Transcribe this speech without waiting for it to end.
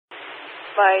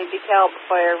by Dekalb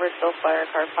Fire, Ridgeville Fire,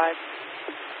 car 5.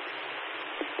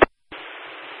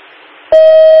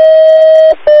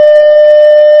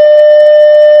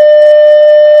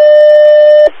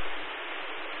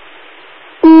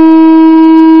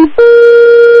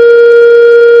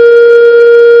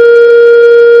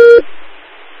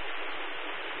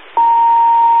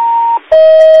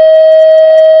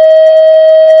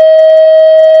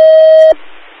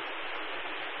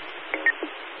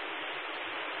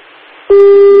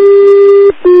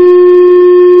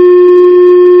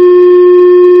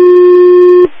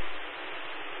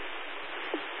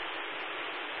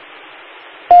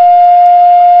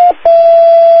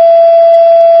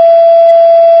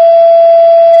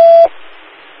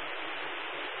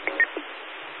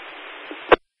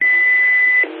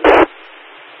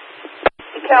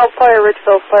 Dekalb Fire,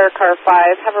 Ridgeville Fire, car 5.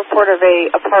 Have a report of a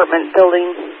apartment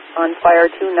building on fire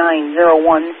 2901,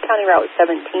 County Route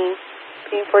 17.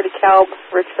 Team for Dekalb,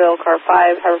 Ridgeville, car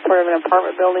 5. Have a report of an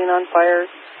apartment building on fire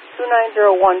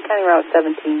 2901, County Route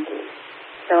 17.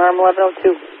 Alarm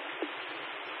 1102.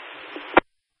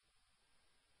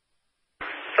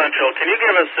 Central, can you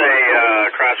give us a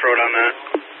crossroad on that?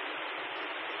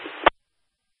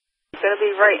 It's going to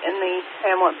be right in the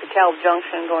Hamlet-Dekalb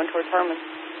junction going towards Herman.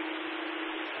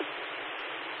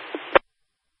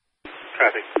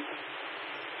 Copy.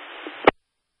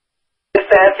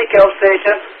 Dispatch, Dekalb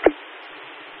Station.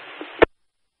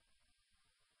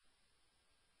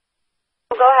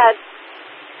 Go ahead.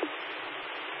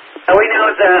 We know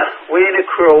that we need a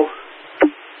crew.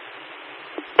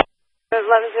 There's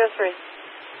 1103.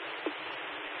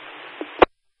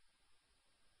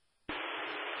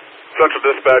 Central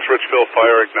Dispatch, Ridgeville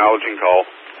Fire, acknowledging call.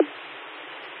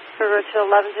 For Ridgeville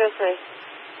 1103.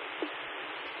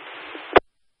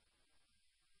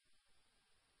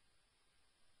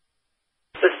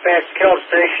 Dispatch, Dekalb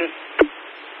Station.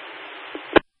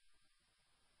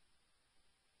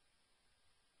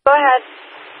 Go ahead.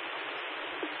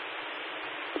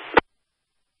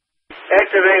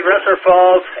 Activate Rensselaer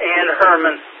Falls and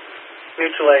Herman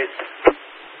mutual aids.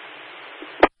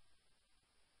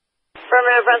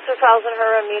 Affirmative, Rensselaer Falls and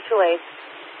Herman mutual aid.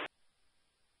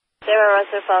 Zero,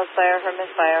 Rensselaer Falls Fire, Herman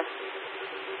Fire.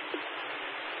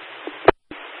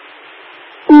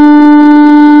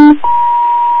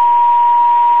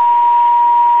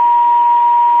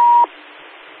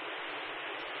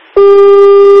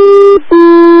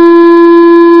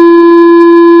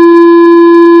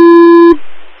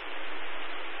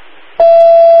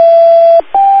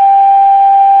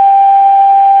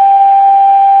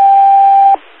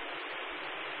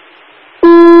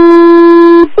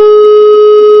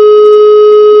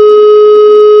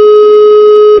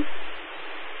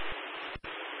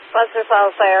 Rensselaer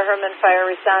Falls Fire, Herman Fire,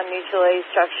 respond mutual aid,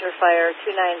 structure fire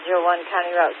 2901, County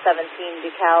Route 17,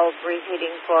 Dekalb,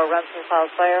 repeating for Rensselaer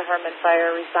Falls Fire, Herman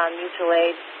Fire, respond mutual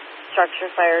aid, structure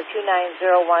fire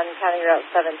 2901, County Route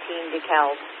 17,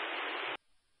 Dekalb.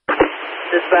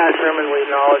 Dispatch, Herman, we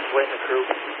acknowledge, waiting the crew.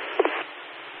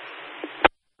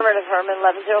 Affirmative, Herman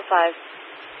 1105.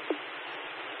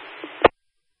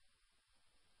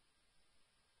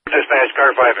 Dispatch,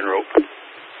 car 5 en route.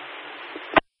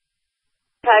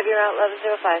 5, you're out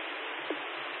 1105.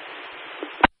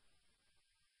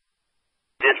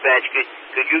 Dispatch,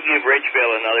 could you give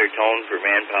Ridgeville another tone for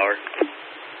manpower?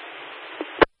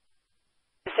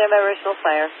 Stand by Ridgeville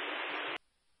Fire.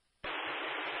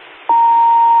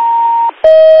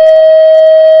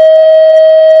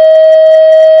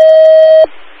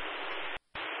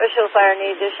 Ridgeville Fire,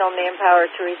 need additional manpower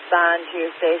to respond to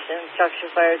your station. Structure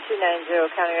fire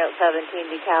 290, County Route 17,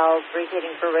 Dekalb,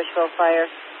 repeating for Ridgeville Fire.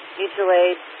 Mutual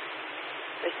aid,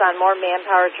 respond more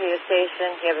manpower to your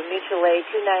station. You have a mutual aid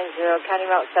 290, County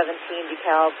Route 17,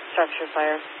 Dekalb, structure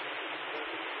fire.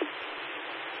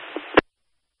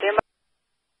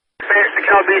 Dispatch,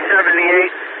 Dekalb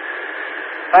B78.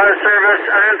 Out of service,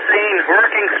 unseen,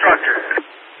 working structure.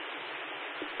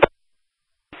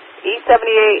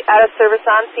 E78, out of service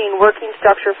on scene, working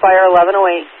structure fire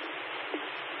 1108.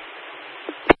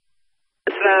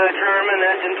 Dispatch, Herman,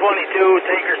 engine 22,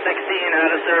 taker 16,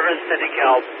 out of service to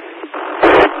Dekalb.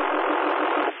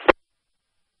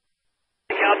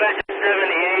 Dekalb engine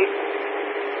 78,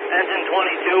 engine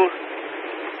 22.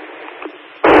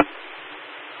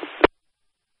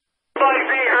 Flight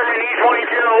B, Herman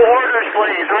E22, orders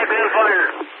please, I've been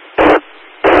fired.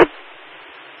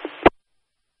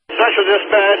 Central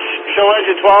Dispatch, show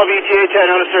engine 12, ETA 10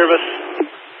 out of service.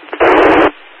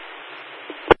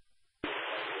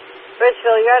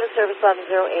 Ridgeville, you're out of service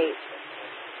 1108.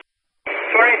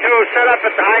 22, set up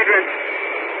at the hydrant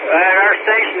at our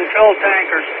station, fill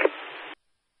tankers.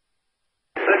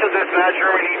 Central Dispatch,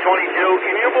 Herman E22.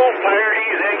 Can you move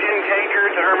Priority's engine tanker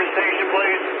to Herman Station,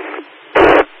 please?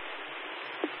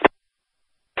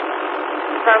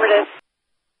 Affirmative.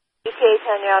 ETA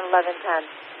 10, you're on 1110.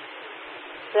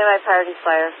 Stand by, Priority's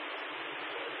fire.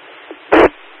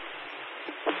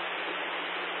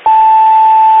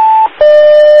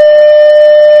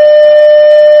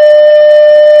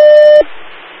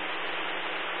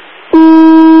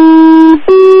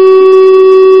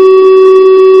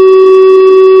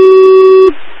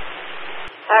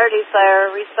 Priority's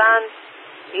fire. Respond.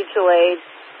 Mutual aid.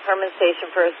 Herman Station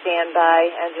for a standby,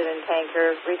 engine and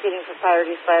tanker. Repeating for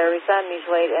Priority's fire. Respond,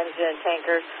 mutual aid, engine and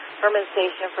tanker. Herman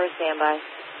Station for a standby.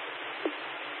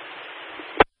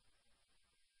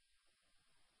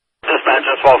 Dispatch,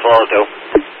 that's false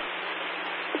 402.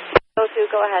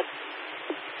 02, go ahead.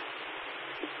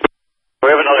 We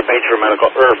have another page for medical,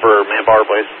 or for manpower,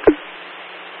 please.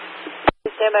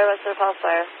 Standby, Western Falls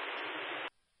Fire.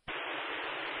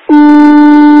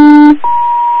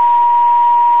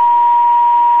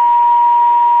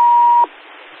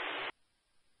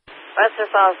 Western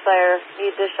Falls Fire,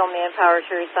 need additional manpower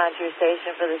to respond to your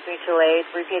station for this mutual aid.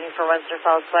 Repeating for Western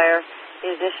Falls Fire,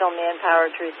 need additional manpower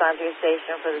to respond to your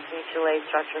station for this mutual aid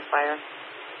structure fire.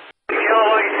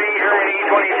 KLYC, Herman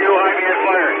E22, IBS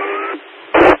fire.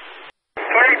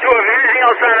 22, if anything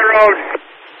else on the road.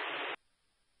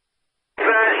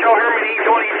 Show Herman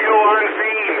E22 on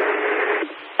scene.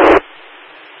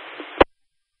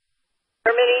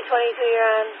 Herman E22, you're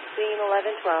on scene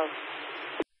 1112.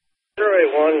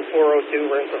 081-402,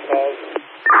 Rensselaer Falls.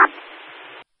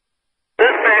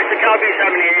 Dispatch to copy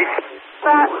 78.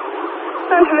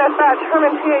 Central Dispatch,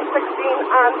 Herman TA16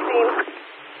 on scene.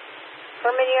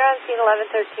 Herman, you're on scene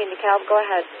 1113. Dekalb, go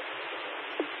ahead.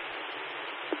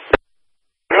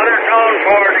 Another tone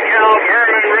for Dekalb,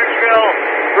 Herman, Richville,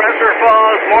 Rensselaer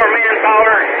Falls, more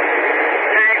manpower,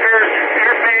 tankers,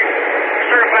 airpaid,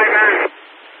 certified men.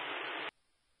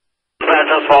 Dispatch,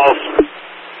 that's false.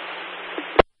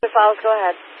 Falls, go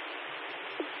ahead.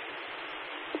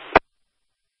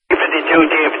 T-52,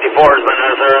 T-54 has been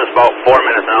in service about 4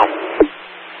 minutes now.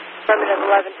 Affirmative,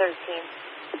 1113.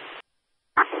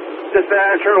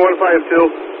 Dispatch, Herman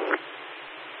 152.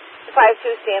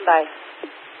 52, standby.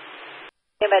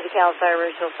 Standby, Dekalb Fire,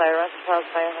 Ridgeville Fire, Western Falls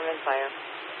Fire, Herman Fire.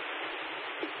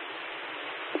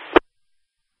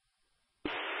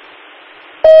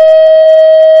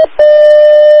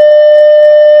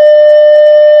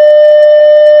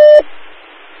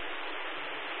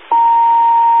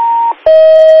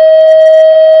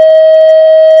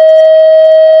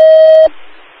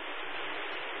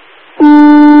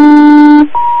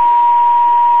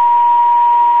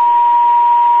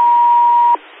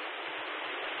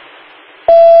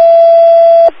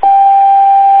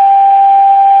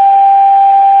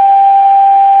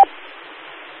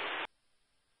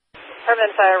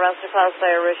 Herman Fire, Rensselaer Falls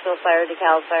Fire, Ridgeville Fire,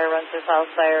 Dekalb Fire, Rensselaer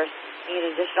Falls Fire. Need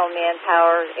additional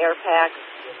manpower, air packs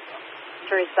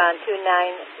to respond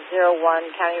 2901,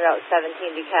 County Route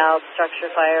 17, Dekalb,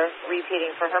 structure fire.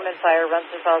 Repeating for Herman Fire,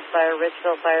 Rensselaer Falls Fire,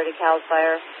 Ridgeville Fire, Dekalb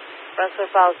Fire. Rensselaer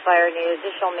Falls Fire, need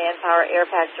additional manpower, air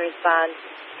packs to respond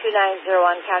 2901,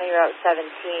 County Route 17,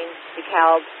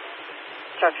 Dekalb,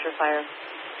 structure fire.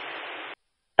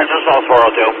 That's just false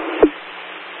 402.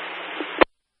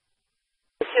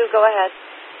 2, go ahead.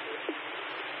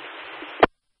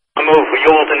 I move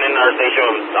Hewlton in our station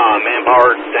with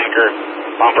manpower, tanker,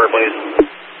 bumper, please.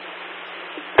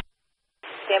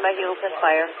 Stand by, Hewlton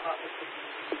Fire.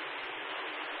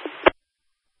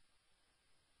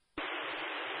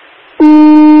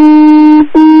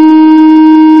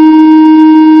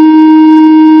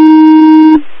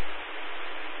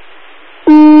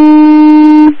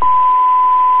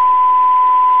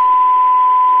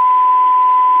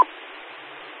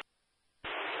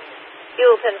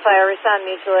 Hewlton Fire, respond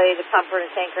mutual aid to pumper and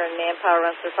tanker and manpower,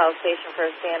 Rensselaer Falls Station for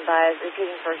a standby.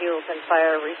 Repeating for Hewlton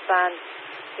Fire, respond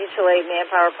mutual aid,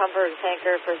 manpower, pumper and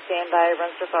tanker for standby,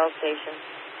 Rensselaer Falls Station.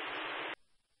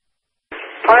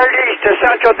 Priorities to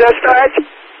Central Dispatch.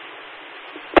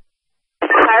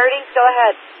 Priorities, go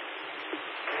ahead.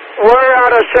 We're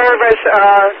out of service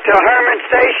to Herman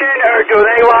Station, or do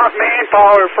they want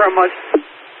manpower from us?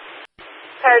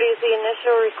 Priorities, the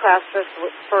initial request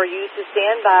for you to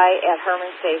stand by at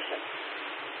Herman Station.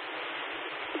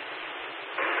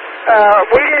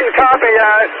 We didn't copy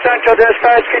Central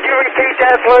Dispatch. Could you repeat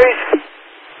that, please?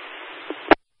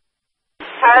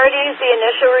 Priorities, the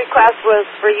initial request was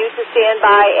for you to stand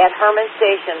by at Herman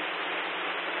Station.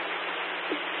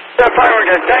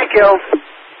 Affirmative. Thank you.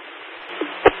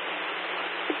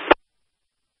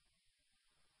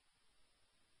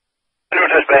 Central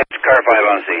Dispatch, car 5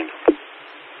 on scene.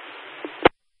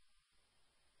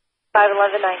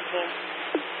 51119.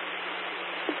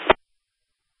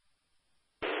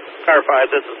 Car 5,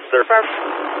 this is Sir.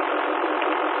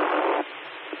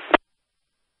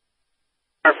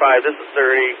 Car 5, this is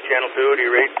 30, Channel 2, do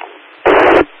you read?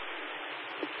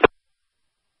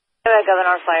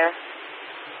 Governor Fire.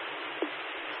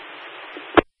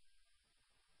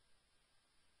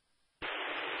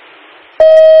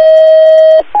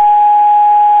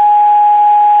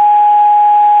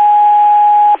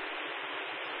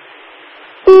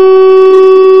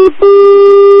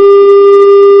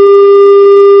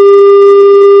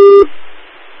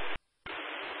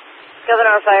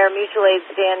 Governor Fire, mutual aid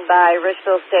standby,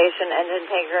 Richville Station, engine,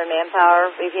 tanker, and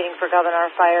manpower. Repeating for Governor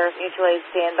Fire, mutual aid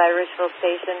standby, Richville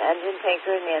Station, engine,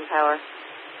 tanker, and manpower.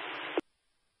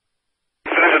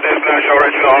 Citizen dispatch,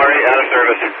 original RE, out of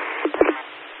service.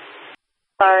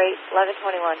 Sorry,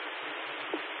 1121.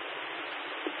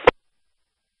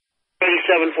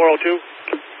 87402.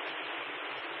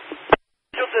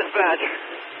 Dispatch,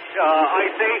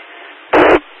 IC.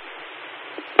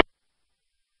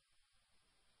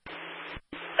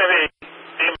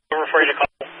 We're afraid to call.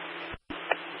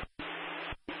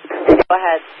 Go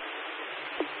ahead.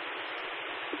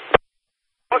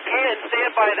 Okay, and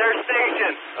stand by their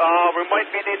station. We might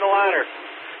be needing a ladder.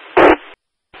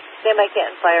 Stand by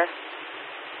Canton Fire.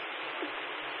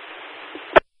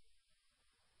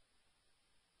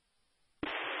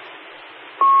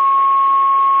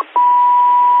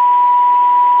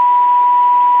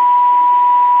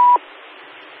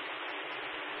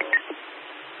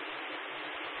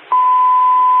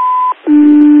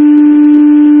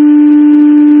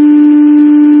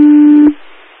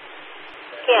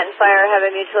 Canton Fire, have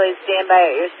a mutual aid standby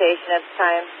at your station at this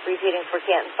time. Repeating for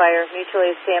Canton Fire, mutual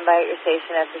aid standby at your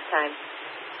station at this time.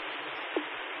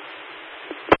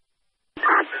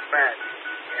 Dispatch,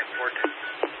 and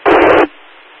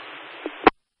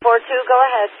 4-2, go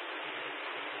ahead.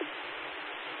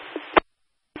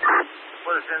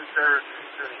 was in service in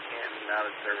City Canton, out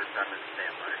of service, I'm in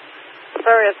standby.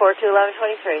 Affirmative, 4-2,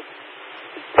 1123.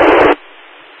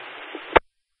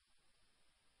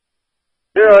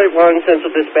 081,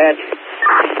 Central Dispatch.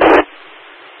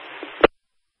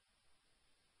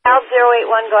 Dekalb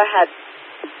 081, go ahead.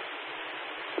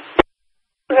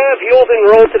 We have Yulden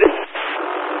Road to the...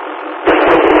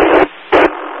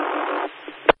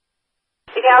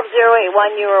 Dekalb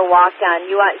 081, you were walked on.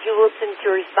 You want Hewlton to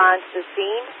respond to the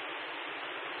scene?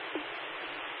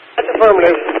 That's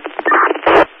affirmative.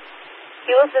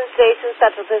 Hewlton Station,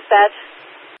 Central Dispatch.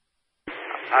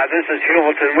 This is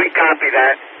Hewlton. We copy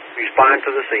that. Respond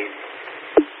to the scene.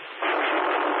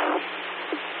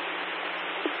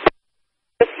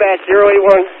 Dispatch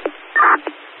 081.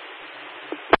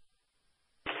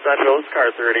 Central, it's car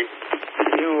 30.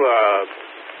 Can you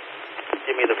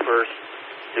give me the first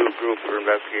new group for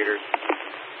investigators?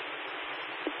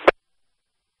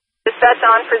 Dispatch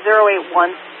on for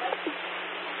 081.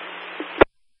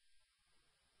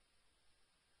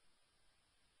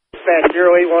 Dispatch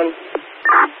 081.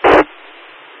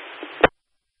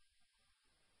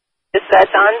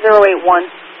 Dispatch on 081.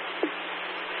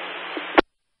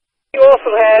 You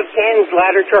also have Canton's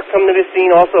ladder truck come to this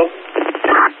scene also.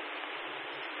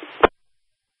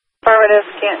 Affirmative,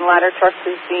 Canton ladder truck to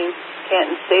the scene.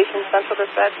 Canton Station, Central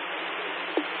Dispatch.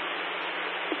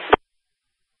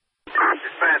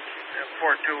 Dispatch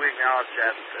 42, we acknowledge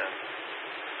that.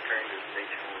 Train to the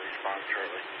station will respond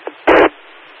shortly.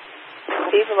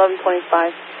 Steve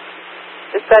 1125.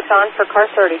 Dispatch on for car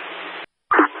 30.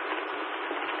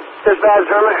 Dispatch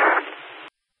Herman.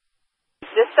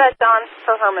 Dispatch on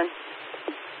for Herman.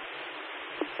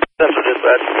 Central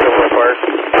Dispatch, Silver Fire.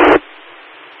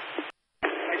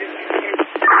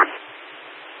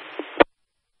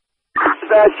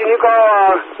 Dispatch, can you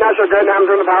call National Grid and have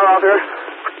them turn the power off here?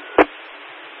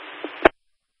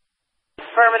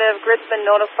 Affirmative, Grid's been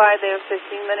notified. They have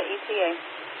 15-minute ETA.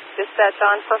 Dispatch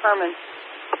on for Herman.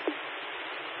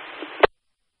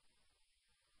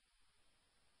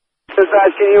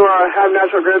 Dispatch, can you have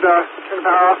National Grid turn the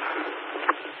power off?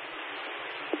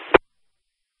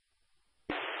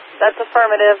 That's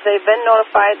affirmative. They've been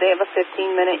notified. They have a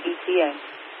 15-minute ETA.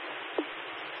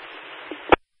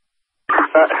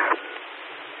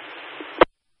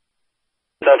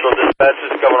 Central Dispatch,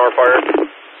 this is Governor Fire.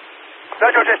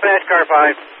 Central Dispatch, car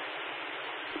 5.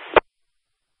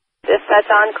 Dispatch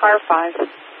on car 5.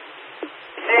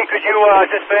 See, could you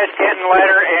dispatch Canton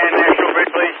Ladder and National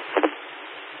Grid, please?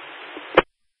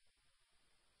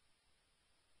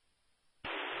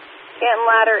 Canton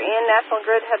Ladder and National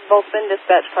Grid have both been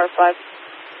dispatched, car 5.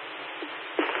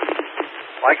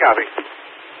 I copy.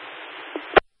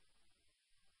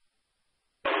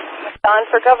 On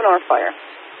for Governor Fire.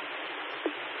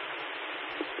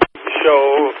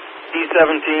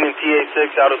 E17 and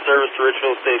TA6 out of service to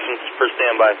Richville Station for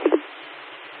standby.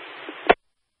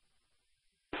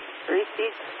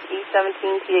 Receipt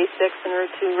E17, TA6 en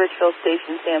route to Richville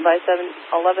Station, standby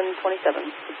 1127.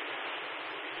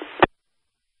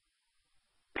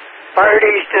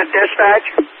 Priorities to dispatch.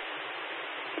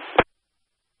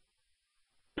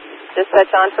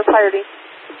 Dispatch on for priority.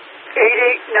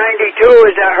 8092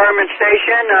 is at Herman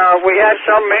Station. We have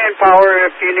some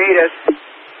manpower if you need us.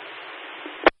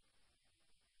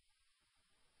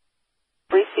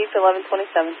 Receipt 1127.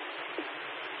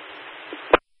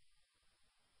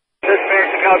 Dispatch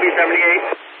to Dekalb 78.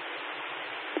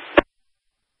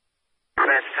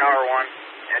 Dispatch Tower 1,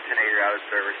 detonator out of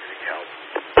service to Dekalb.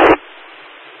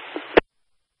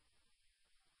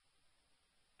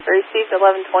 Received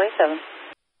 1127.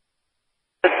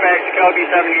 Dispatch to Dekalb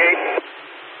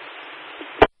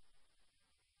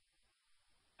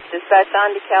 78. Dispatch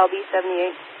on Dekalb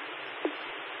 78.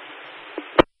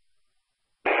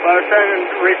 Send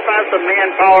responsive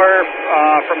manpower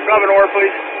from Governor,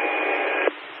 please.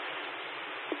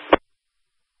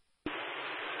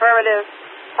 Affirmative.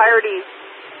 Priorities.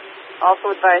 Also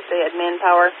advised they had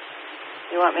manpower.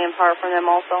 You want manpower from them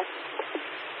also?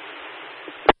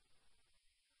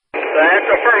 That's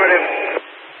affirmative.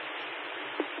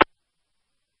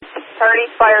 Priority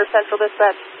fire, Central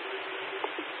Dispatch.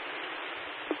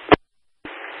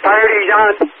 Priorities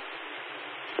on.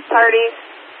 Priorities.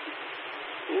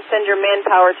 You send your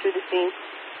manpower to the scene.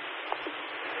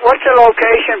 What's the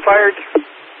location, fired?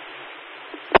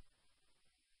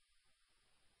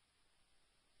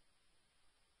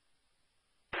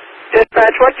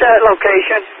 Dispatch, what's that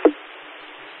location?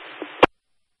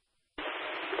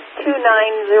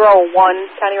 2901,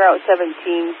 County Route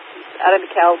 17, out of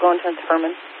Dekalb, going to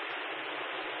Herman.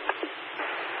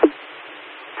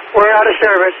 We're out of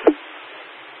service.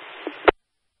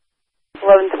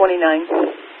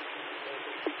 1129.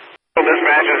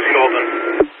 Dispatch is Golden.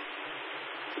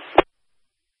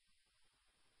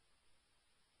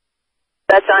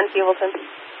 That's on Hewelton.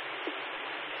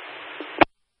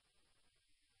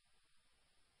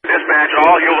 Dispatch,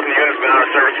 all Hewlton units been out of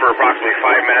service for approximately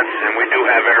 5 minutes, and we do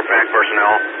have air pack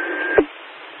personnel.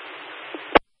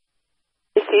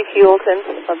 Receive Hewelton,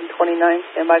 1129,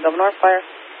 standby Governor, fire.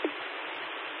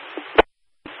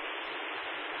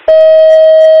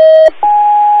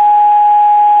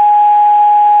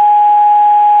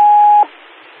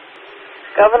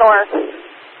 Governor,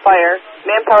 fire.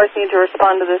 Manpower need to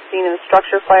respond to this scene of the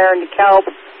structure fire in Dekalb,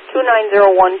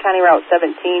 2901, County Route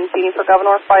 17. Feeding for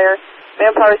Governor, fire.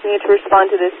 Manpower need to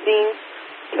respond to this scene,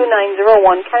 2901,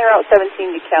 County Route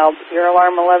 17, Dekalb. Your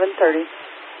alarm 1130.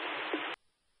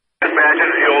 Dispatch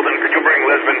is Hewlton. Could you bring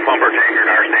Lisbon pumper tanker to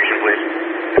our station, please?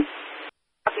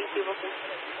 Copy, Hewelton.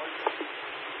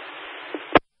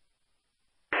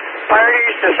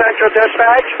 Priorities to Central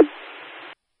Dispatch.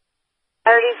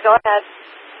 Priorities, go ahead.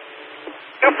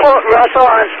 You put Russell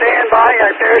on standby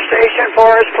at their station for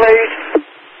us, please.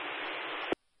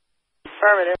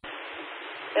 Affirmative.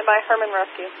 Standby Herman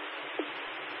Rescue.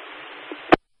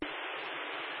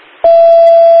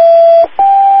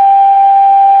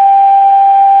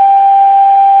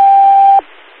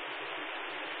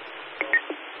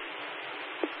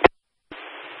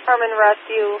 Herman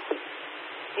Rescue.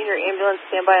 Need your ambulance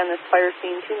standby on this fire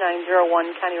scene, 2901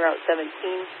 County Route 17.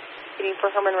 Waiting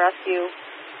for Herman Rescue.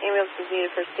 Ambulance is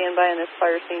needed for standby on this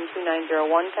fire scene, 2901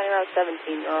 County Route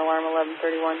 17. Your alarm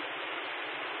 1131.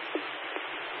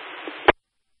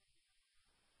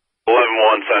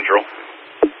 11-1 Central.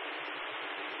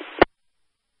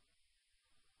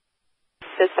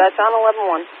 Dispatch on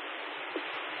 11-1.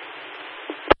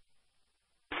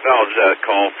 Acknowledge that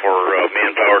call for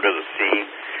manpower to the scene.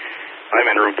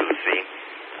 I'm en route to the scene.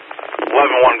 11-1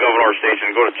 Governor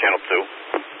Station, go to Channel 2.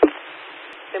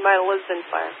 Standby Lisbon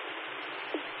fire.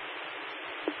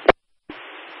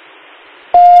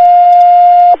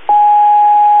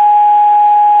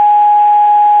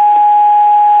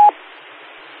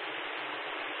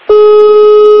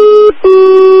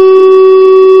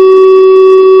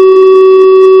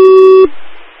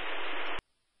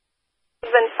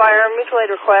 Fire, mutual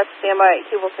aid request, standby at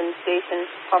Hewelton Station,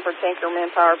 pumper tanker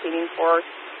manpower feeding for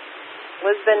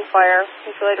Lisbon Fire,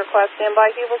 mutual aid request, standby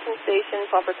Hewelton Station,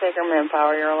 pumper tanker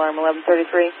manpower, your alarm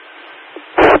 1133.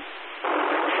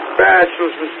 Batch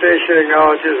was the station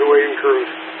acknowledges awaiting crews.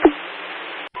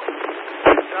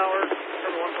 Tower,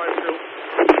 152.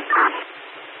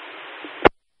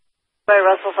 By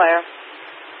Russell Fire.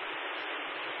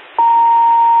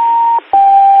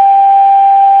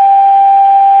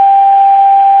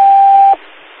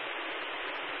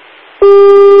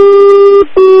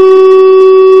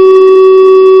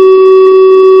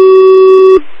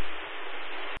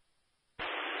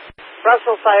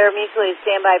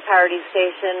 standby priority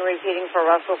station. Repeating for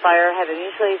Russell Fire. Have a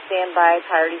mutually standby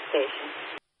priority station.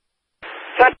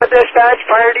 Central Dispatch,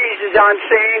 priorities is on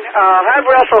scene. Have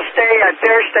Russell stay at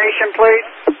their station,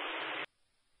 please.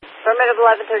 Affirmative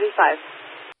 1135.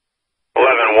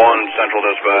 11-1, Central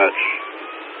Dispatch.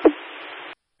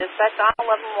 Dispatch on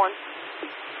 11-1.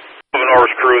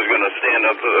 Governor's crew is going to stand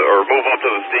up or move up to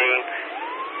the scene.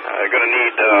 Going to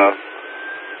need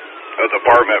a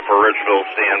department for Richville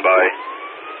standby.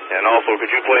 And also, could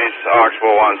you place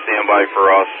Oxbow on standby for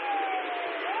us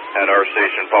at our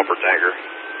station pumper tanker?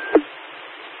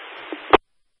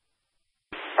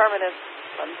 Affirmative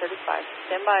 1135.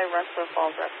 Standby Rensselaer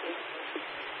Falls Rescue.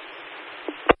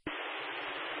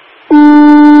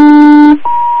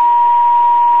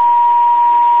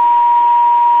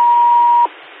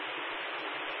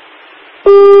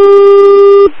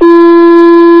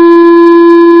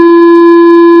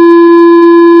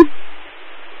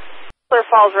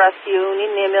 Falls Rescue, need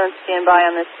an ambulance standby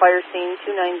on this fire scene,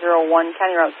 2901,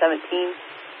 County Route 17.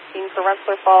 Scene for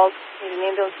Rensselaer Falls, need an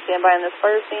ambulance standby on this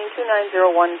fire scene,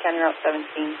 2901, County Route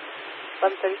 17.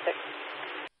 1136.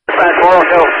 Dispatch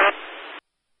 402.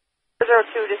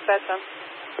 402, dispatch on.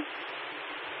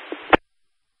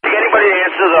 Anybody to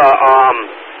answer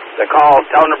the call,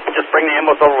 tell them to just bring the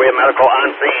ambulance over. We have medical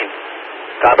on scene.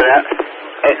 Copy that.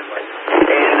 And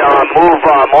move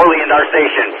Morley into our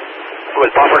station with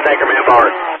pumper tanker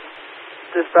manpower.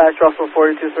 Dispatch Russell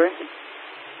 423.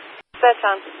 Dispatch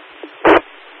on.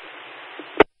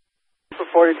 For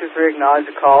 423, acknowledge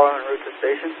the call en route to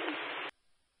station.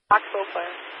 Oxbow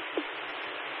Fire.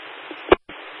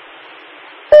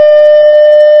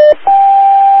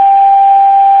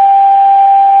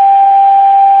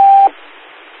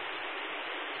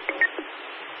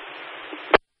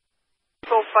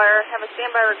 Oxbow Fire, have a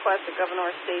standby request at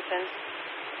Governor Station.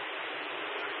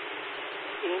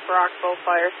 Waiting for Oxbow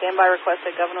Fire, standby request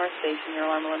at Governor Station, your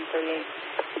alarm 1138.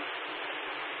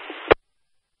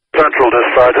 Central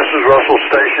Dispatch, this is Russell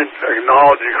Station.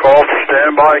 Acknowledge your call for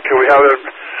standby. Can we have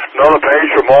another page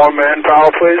for more manpower,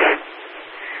 please?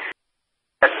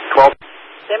 12.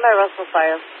 Standby Russell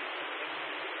Fire.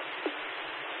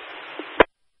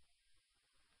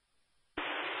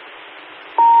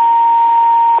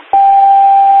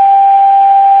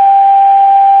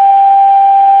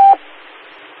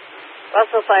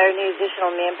 Russell Fire, need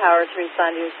additional manpower to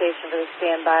respond to your station for the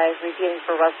standby. Repeating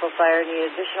for Russell Fire, need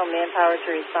additional manpower to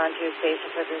respond to your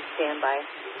station for the standby.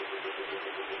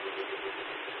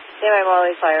 Standby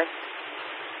Morley Fire.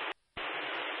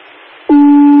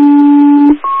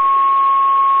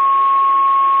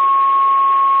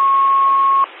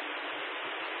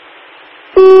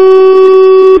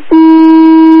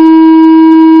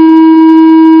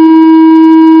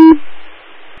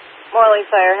 Morley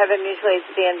Fire, have a mutual aid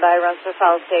standby, Rensselaer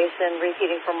Falls Station.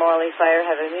 Repeating for Morley Fire,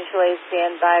 have a mutual aid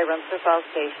standby, Rensselaer Falls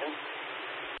Station.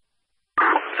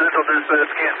 Central Dispatch,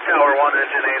 Canton Tower 1,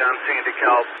 Engine 8 on scene,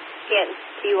 Dekalb. Canton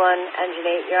T1, Engine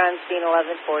 8, you're on scene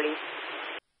 1140.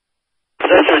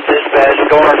 Central Dispatch,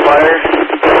 Governor Fire.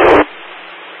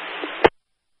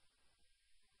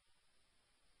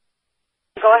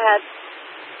 Go ahead.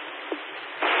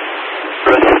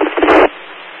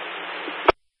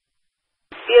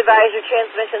 Be advised, your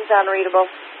transmission's unreadable.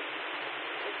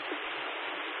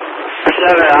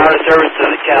 7 out of service to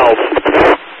Dekalb.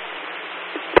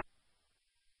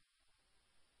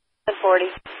 40.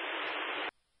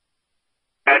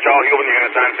 Dispatch, all Hewlett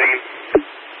units on scene.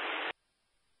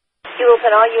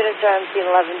 Hewlett, all units are on scene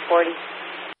 1140.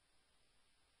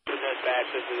 Dispatch,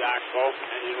 this is Oxbow,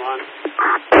 Engine 1.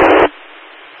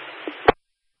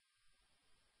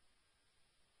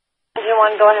 Engine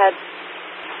 1, go ahead.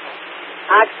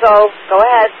 Oxbow, go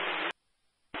ahead.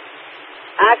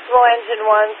 Oxbow, Engine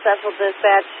 1, Central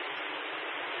Dispatch.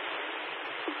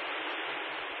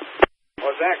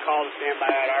 Was that call to stand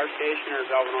by at our station or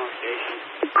Governor Station?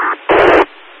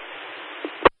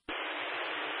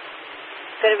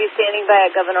 Going to be standing by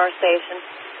at Governor Station.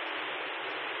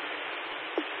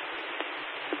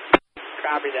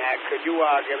 Copy that. Could you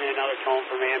give me another tone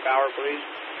for manpower, please?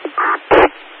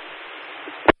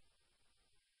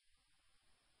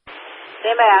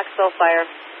 Stand by Oxbow Fire.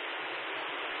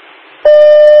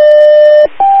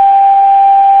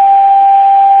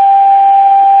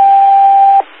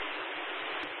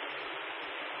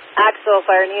 Oxbow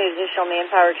Fire, need additional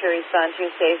manpower to respond to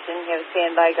your station. You have a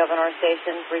standby Governor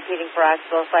Station. Repeating for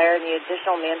Oxbow Fire, need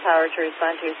additional manpower to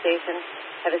respond to your station.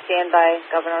 Have a standby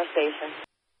Governor Station.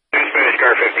 Dispatch,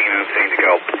 car 15 on scene,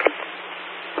 Dekalb.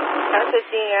 Car 15,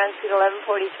 you're on scene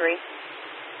 1143.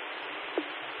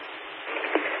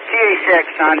 TA6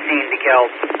 on scene,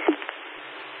 Dekalb.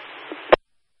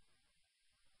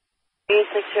 TA6,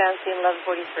 1163 on scene,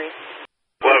 1143.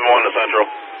 11-1 to Central.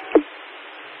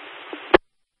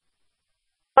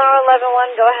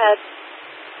 11-1, go ahead.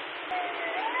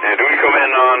 And do we come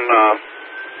in on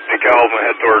Dekalb and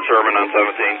head towards Sherman on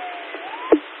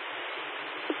 17?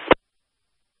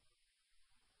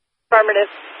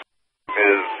 Affirmative.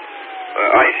 Is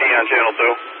IC on channel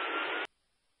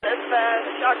 2? Dispatch,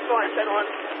 Knoxville on channel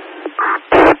 1.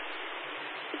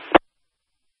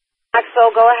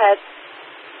 Knoxville, go ahead.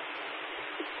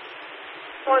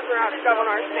 One's around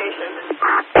Governor Station.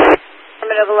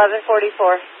 Affirmative,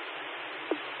 1144.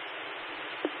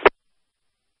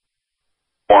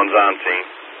 One's on scene.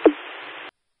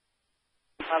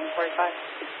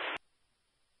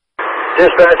 1145.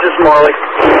 Dispatch, this is Marley.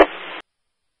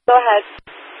 Go ahead.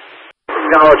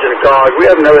 Acknowledging the call. We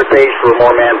have another page for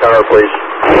more manpower, please.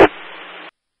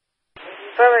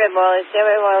 Affirmative, Morley. Stand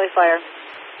by, Morley, fire.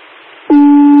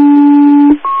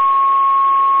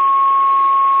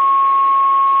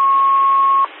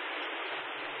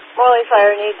 Morley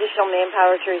Fire, need additional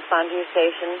manpower to respond to your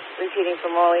station. Repeating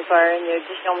for Morley Fire, need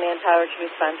additional manpower to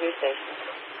respond to your station.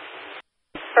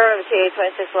 Affirmative, TA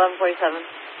 26 1147.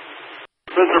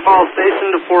 Mr. Falls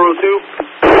Station to 402.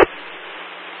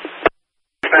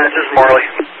 Dispatch, this is Marley.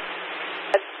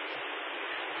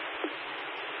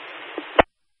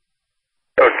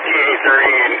 TA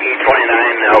 30 and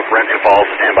E29 out Renton Falls,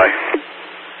 standby.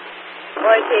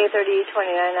 Morley TA 30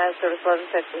 E29 out of service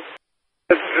 1150.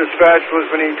 This is dispatch,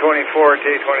 Lisbon E24,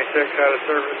 T26 out of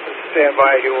service.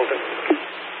 Standby, Hewelton.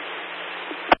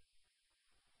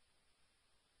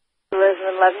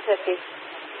 Lisbon 1150.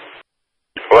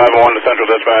 11-1 to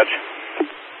Central Dispatch.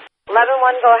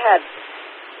 11-1, go ahead.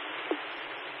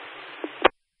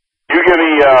 You give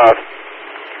me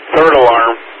third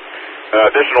alarm,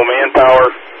 additional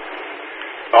manpower,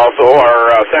 also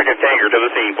our second tanker to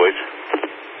the scene, please.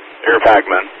 Air pack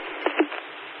men.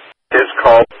 His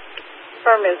call.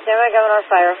 Affirmative, stand by, Governor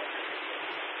Fire.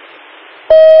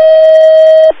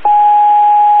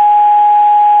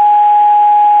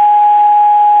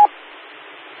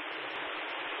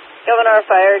 Governor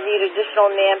Fire, need additional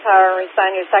manpower and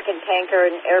respond your second tanker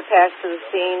and air packs to the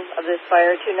scene of this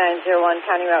fire, 2901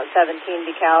 County Route 17,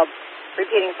 Dekalb.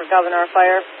 Repeating for Governor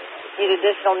Fire, need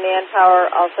additional manpower,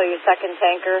 also your second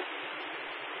tanker,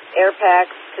 air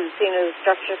packs to the scene of the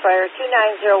structure fire,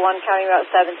 2901 County Route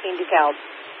 17, Dekalb.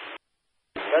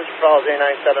 Renton Falls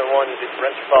A971,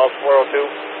 Renton Falls 402.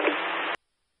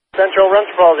 Central,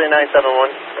 Renton Falls A971.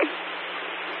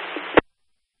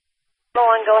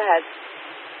 101, go ahead.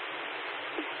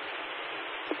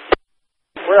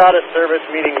 We're out of service,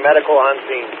 meeting medical on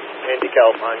scene in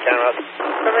Dekalb on camera.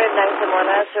 Affirmative, 971,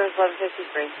 out of service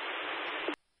 1153.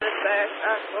 Dispatch,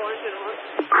 Knoxville on channel 1.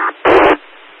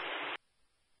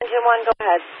 Engine 1, go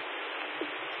ahead.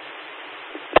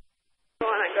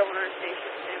 One on Governor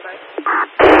Station, standby.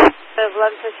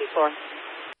 1154.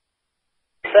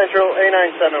 Central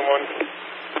A971.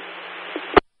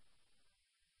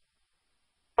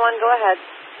 1, go ahead.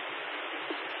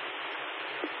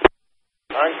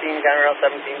 On scene, counter route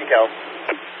 17, Dekalb.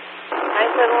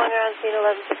 971, you're on scene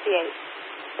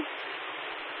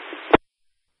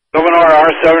 1158. Governor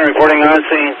R7 reporting on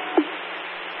scene.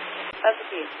 That's the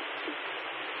key.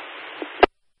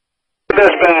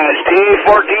 Dispatch,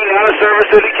 T14 out of service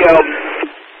to Dekalb.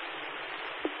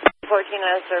 14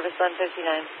 out of service,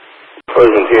 159.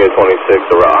 Closing TA26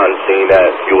 on scene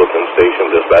at Hewelton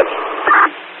Station, dispatch.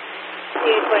 TA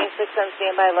 26 on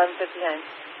standby, 1159.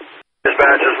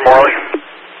 Dispatch, this is Marley.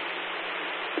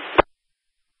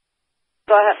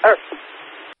 Go ahead.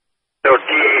 So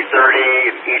TA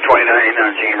 30, E29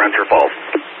 on scene, Renton Falls.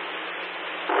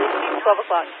 12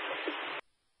 o'clock.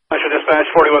 Central Dispatch,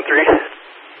 413.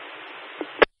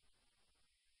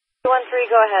 213,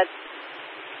 go ahead.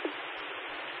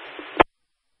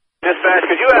 Dispatch,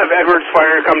 could you have Edwards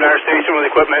Fire come to our station with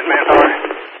equipment, manpower?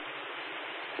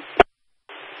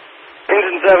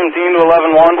 Engine 17 to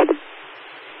 11-1.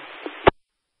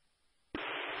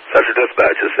 Central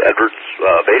Dispatch, this is Edwards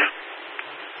base.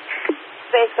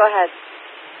 Base, go ahead.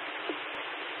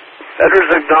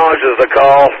 Edwards acknowledges the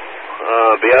call.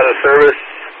 Be out of service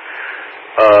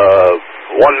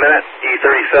 1 minute,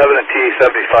 E37 and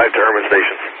TA75 to Herman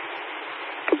Station.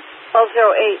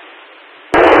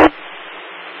 1208.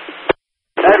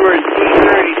 Edwards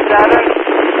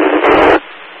E37.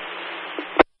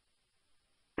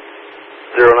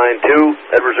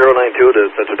 092, Edwards 092 to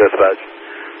Central Dispatch.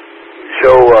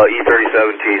 Show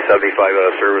E37 T75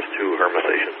 out of service to Herman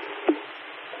Station.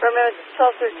 Affirmative,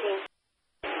 1213.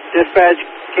 Dispatch,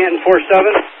 Canton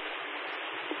 47.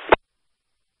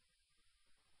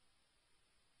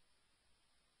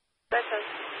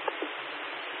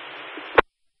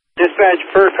 dispatch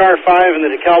per car 5 in the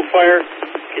Dekalb fire.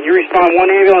 Can you respond 1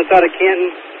 ambulance out of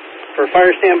Canton for fire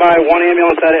standby, 1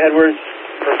 ambulance out of Edwards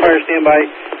for fire standby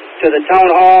to the town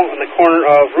hall on the corner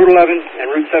of Route 11 and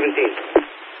Route 17.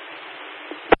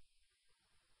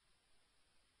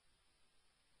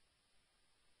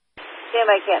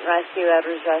 Standby Canton Rescue,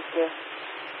 Edwards Rescue.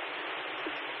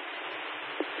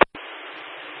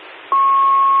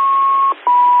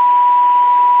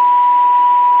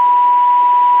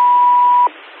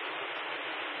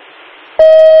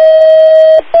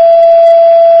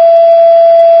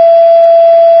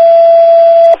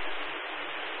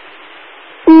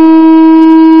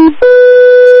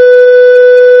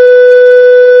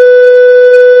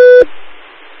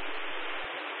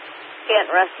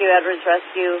 Canton Rescue, Edwards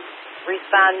Rescue,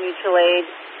 respond mutual aid,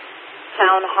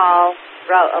 Town Hall,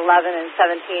 Route 11 and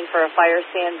 17 for a fire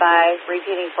standby.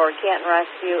 Repeating for Canton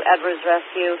Rescue, Edwards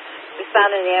Rescue,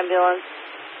 respond in ambulance,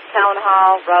 Town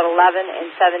Hall, Route 11 and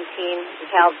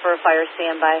 17, Dekalb for a fire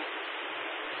standby.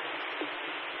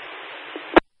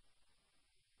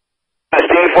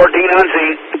 State 14 on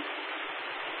scene.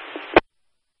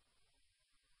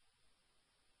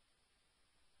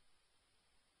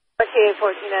 RTA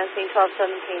 14 on scene,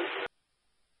 1217.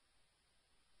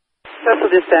 Special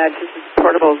dispatch, this is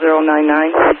portable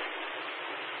 099.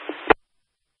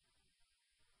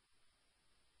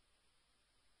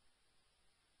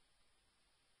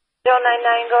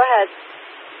 099, go ahead.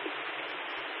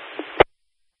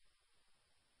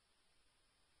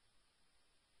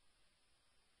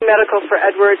 Medical for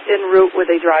Edwards en route with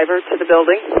a driver to the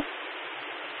building.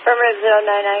 Affirmative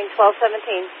 099,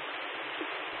 1217.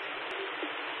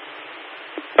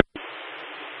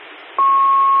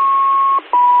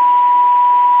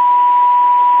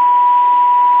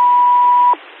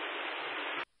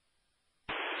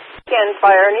 Canton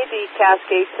Fire, I need the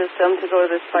cascade system to go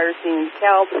to this fire scene.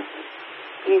 Dekalb,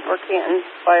 need for Canton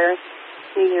Fire,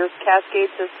 need your cascade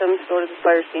system to go to the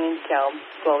fire scene in Dekalb,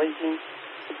 1218.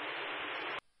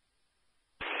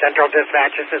 Central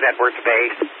dispatch, this is Edwards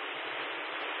Base.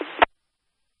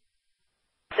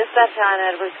 Dispatch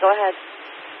on Edwards, go ahead.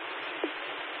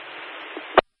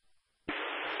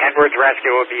 Edwards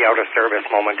Rescue will be out of service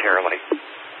momentarily.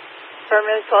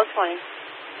 Affirmative 1220.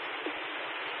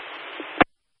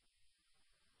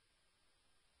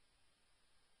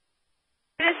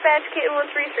 Dispatch, Canton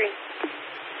 133.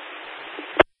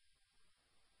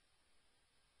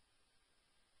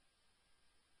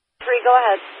 Go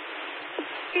ahead.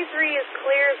 C3 is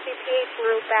clear of CPH en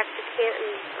route back to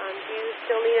Canton. Do you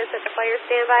still need us at the fire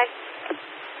standby?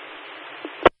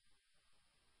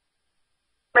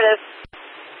 Affirmative.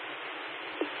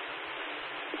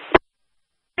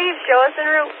 Please show us en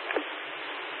route.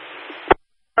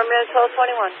 Affirmative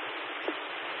 1221.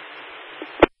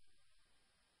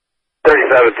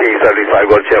 301775,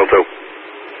 go to channel 2.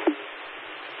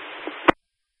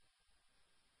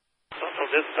 Central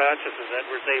dispatch, this is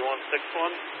Edwards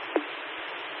A161.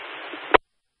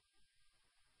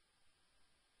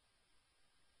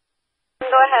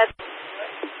 Go ahead.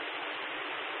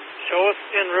 Show us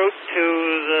en route to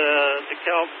the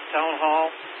Dekalb Town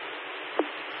Hall.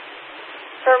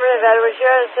 Affirmative, Edwards, you're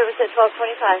out of service at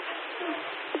 1225.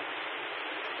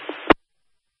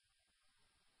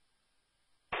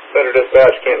 Center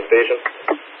dispatch, Canton Station.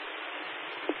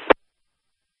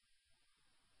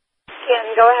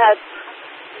 Canton, go ahead.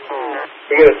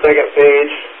 We get a second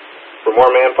page for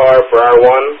more manpower for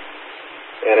R1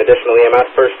 and additional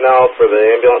EMS personnel for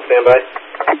the ambulance standby.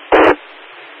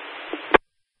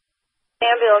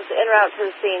 Ambulance en route to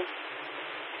the scene.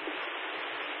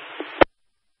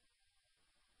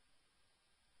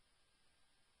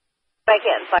 By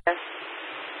Canton Fire.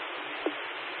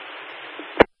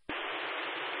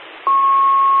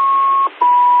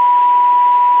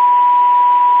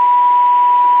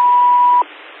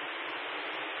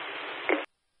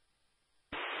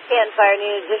 Canton Fire,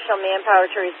 need additional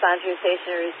manpower to respond to your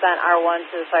station. Respond R1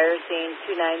 to the fire scene,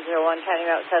 2901, County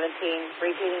Route 17.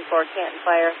 Repeating for Canton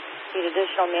Fire, need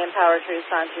additional manpower to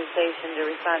respond to your station to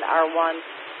respond R1,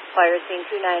 fire scene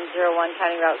 2901,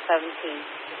 County Route 17.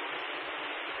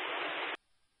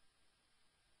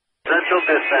 Central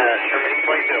dispatch, Terminal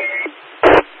 22.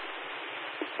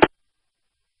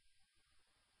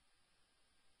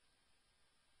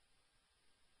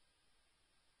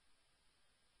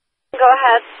 Go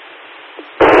ahead.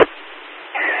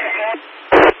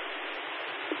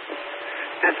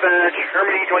 Dispatch,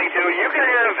 Hermity 22. You can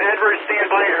have Edwards stand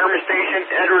by at Herman Station,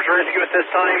 Edwards Rescue at this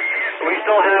time. We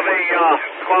still have a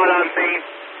squad on scene.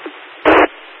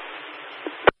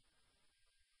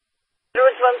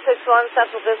 Edwards 161,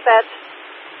 Central Dispatch.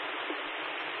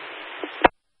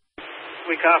 We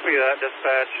We copy that,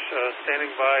 dispatch.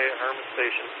 Standing by at Herman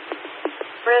Station.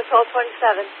 Bridge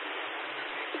 1227.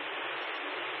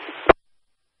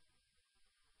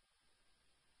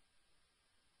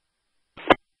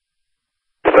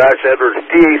 Dispatch Edwards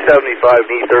DA75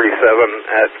 D37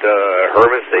 at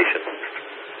Herman Station.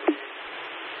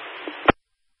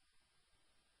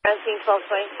 Francine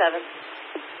 1227.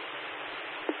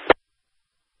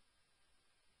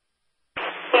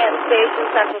 Canton Station,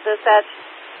 Central Dispatch.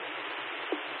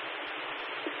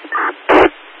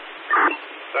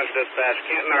 Central Dispatch,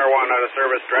 Canton R1 out of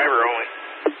service, driver only.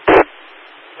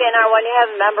 Canton R1, you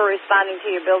have a member responding to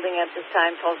your building at this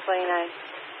time, 1229.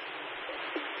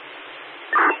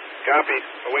 Copy,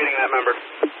 awaiting that member.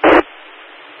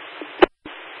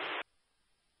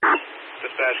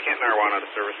 Dispatch, Canton R1 out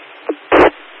of service.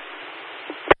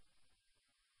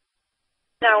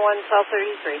 R1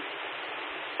 1233.